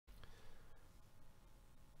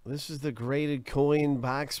This is the graded coin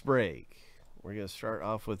box break. We're going to start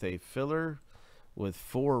off with a filler with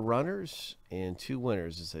 4 runners and 2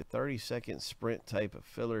 winners. It's a 30-second sprint type of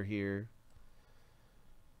filler here.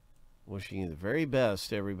 Wishing you the very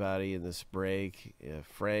best, everybody, in this break.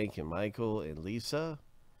 Frank and Michael and Lisa.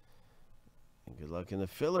 And good luck in the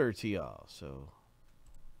filler to y'all. So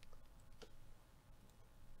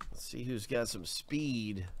let's see who's got some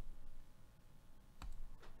speed.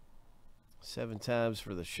 7 times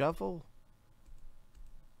for the shuffle.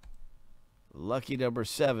 Lucky number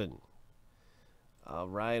 7. All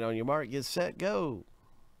right, on your mark, get set, go.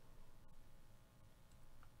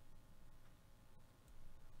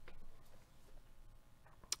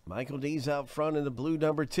 Michael D's out front in the blue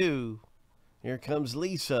number 2. Here comes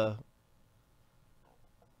Lisa.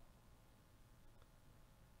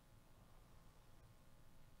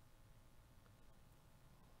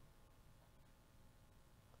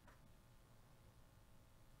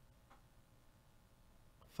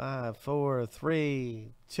 Five, four,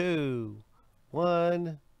 three, two,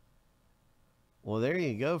 1. Well, there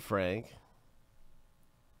you go, Frank.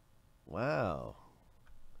 Wow.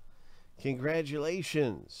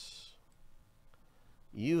 Congratulations.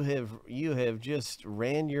 You have just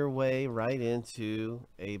ran your way right into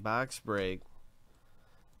a box break,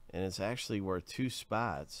 and it's actually worth 2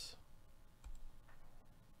 spots.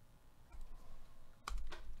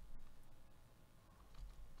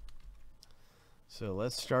 So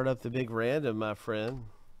let's start up the big random, my friend.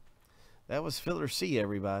 That was filler C,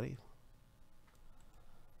 everybody.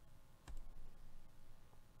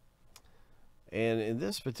 And in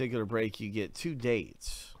this particular break, you get 2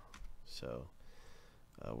 dates. So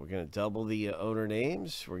we're going to double the owner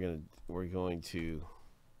names. We're going to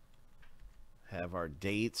have our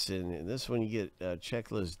dates, and in this one you get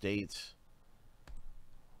checklist dates.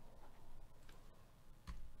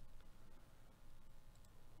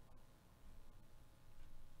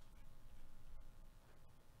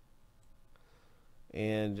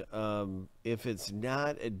 And if it's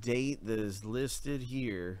not a date that is listed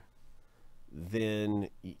here, then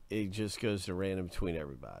it just goes to random between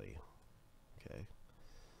everybody. Okay.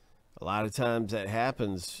 A lot of times that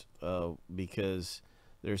happens because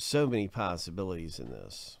there's so many possibilities in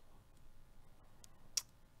this.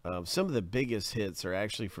 Some of the biggest hits are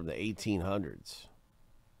actually from the 1800s.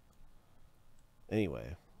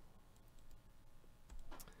 Anyway,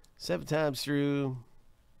 7 times through.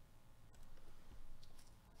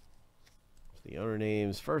 The owner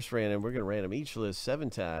names, first random, we're going to random each list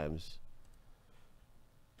 7 times.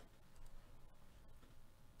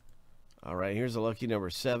 All right, here's a lucky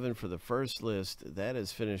number 7 for the first list. That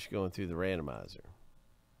is finished going through the randomizer.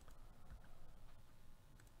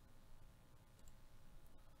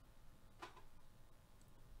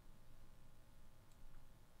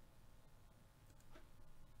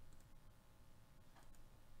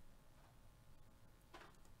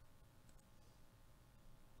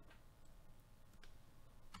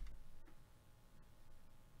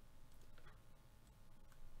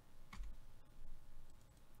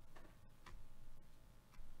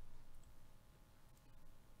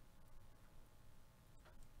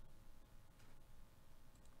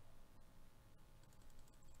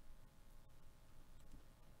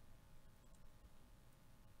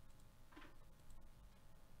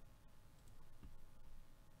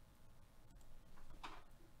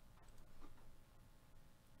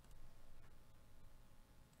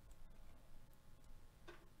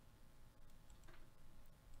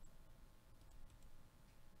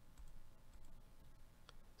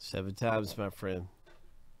 Seven times, my friend.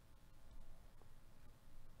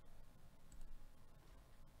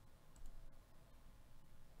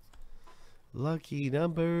 Lucky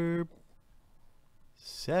number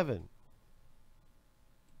 7.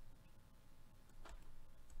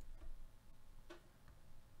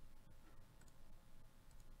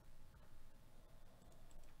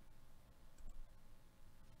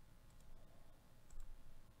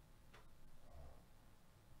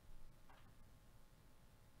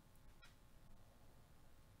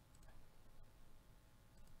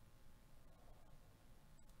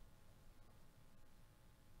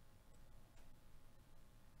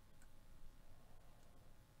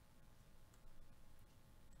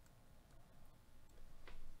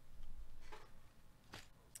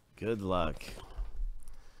 Good luck.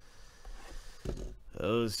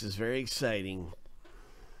 Oh, this is very exciting.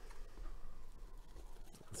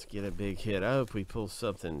 Let's get a big hit. I hope we pull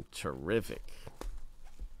something terrific.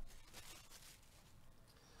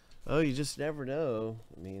 Oh, you just never know.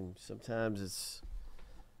 I mean, sometimes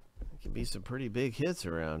it can be some pretty big hits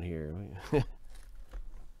around here.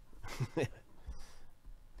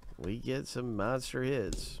 we get some monster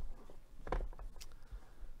hits.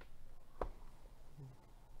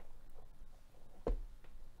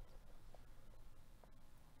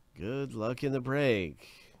 Good luck in the break.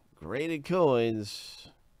 Graded coins.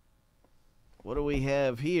 What do we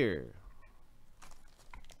have here?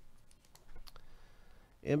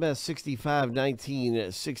 MS 6519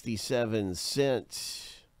 at 67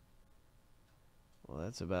 cents. Well,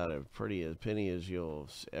 that's about as pretty a penny as you'll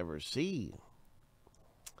ever see.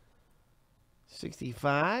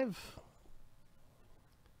 65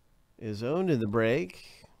 is owned in the break.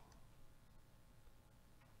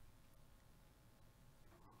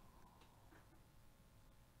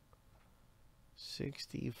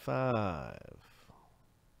 $65.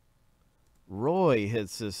 Roy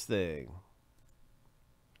hits this thing.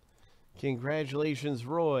 Congratulations,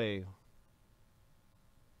 Roy.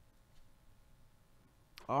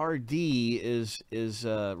 RD is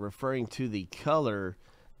referring to the color.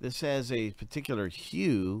 This has a particular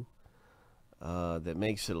hue that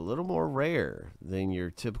makes it a little more rare than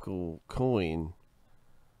your typical coin.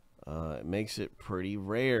 It makes it pretty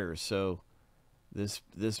rare. So this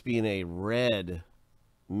being a red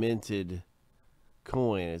minted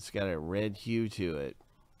coin, it's got a red hue to it.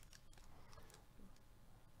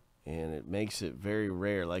 And it makes it very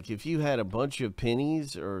rare. Like if you had a bunch of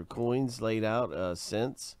pennies or coins laid out,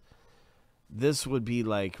 cents, this would be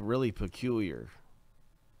like really peculiar.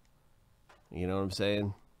 You know what I'm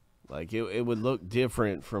saying? Like it would look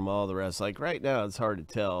different from all the rest. Like right now, it's hard to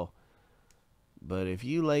tell. But if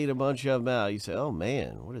you laid a bunch of them out, you say, oh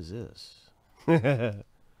man, what is this?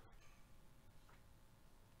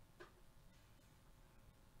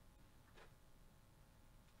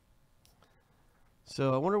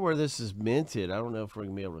 So I wonder where this is minted. I don't know if we're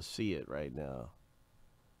going to be able to see it right now.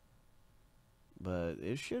 But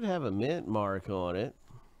it should have a mint mark on it.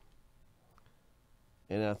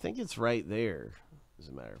 And I think it's right there, as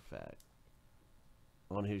a matter of fact.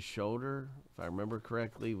 On his shoulder, if I remember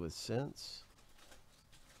correctly, with cents.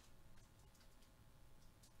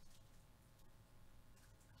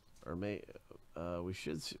 Or we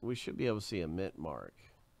should be able to see a mint mark.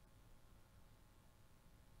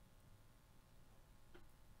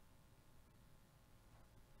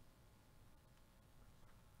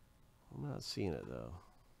 I'm not seeing it though.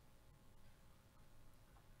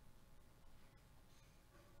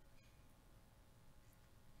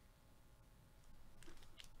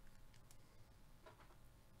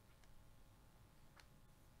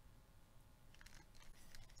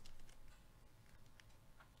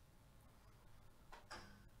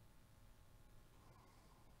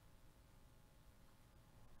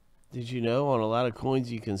 Did you know on a lot of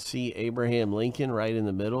coins you can see Abraham Lincoln right in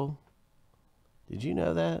the middle? Did you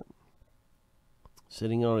know that?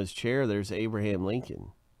 Sitting on his chair, there's Abraham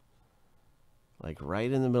Lincoln. Like right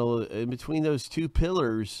in the middle, in between those two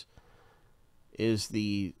pillars is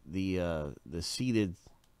the seated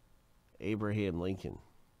Abraham Lincoln.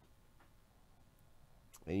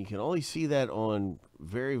 And you can only see that on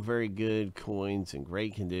very, very good coins in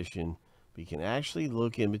great condition. But you can actually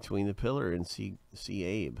look in between the pillar and see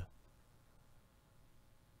Abe.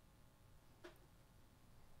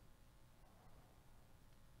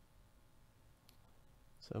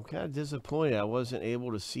 So I'm kind of disappointed I wasn't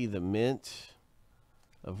able to see the mint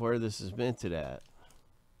of where this is minted at.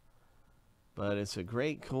 But it's a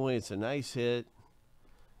great coin. It's a nice hit.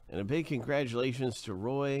 And a big congratulations to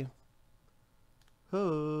Roy.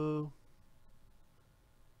 Ho!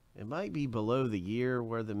 It might be below the year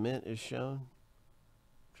where the mint is shown.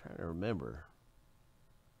 I'm trying to remember.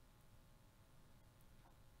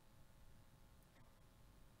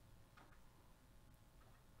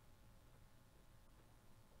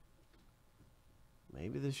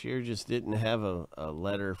 Maybe this year just didn't have a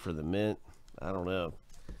letter for the mint. I don't know.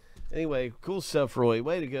 Anyway, cool stuff, Roy.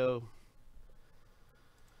 Way to go.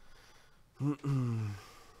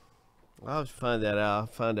 I'll find that out. I'll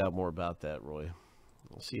find out more about that, Roy.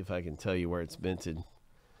 I'll see if I can tell you where it's minted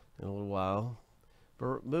in a little while. But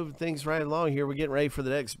we're moving things right along here. We're getting ready for the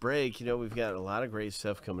next break. You know, we've got a lot of great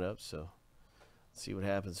stuff coming up, so let's see what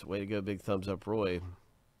happens. Way to go. Big thumbs up, Roy.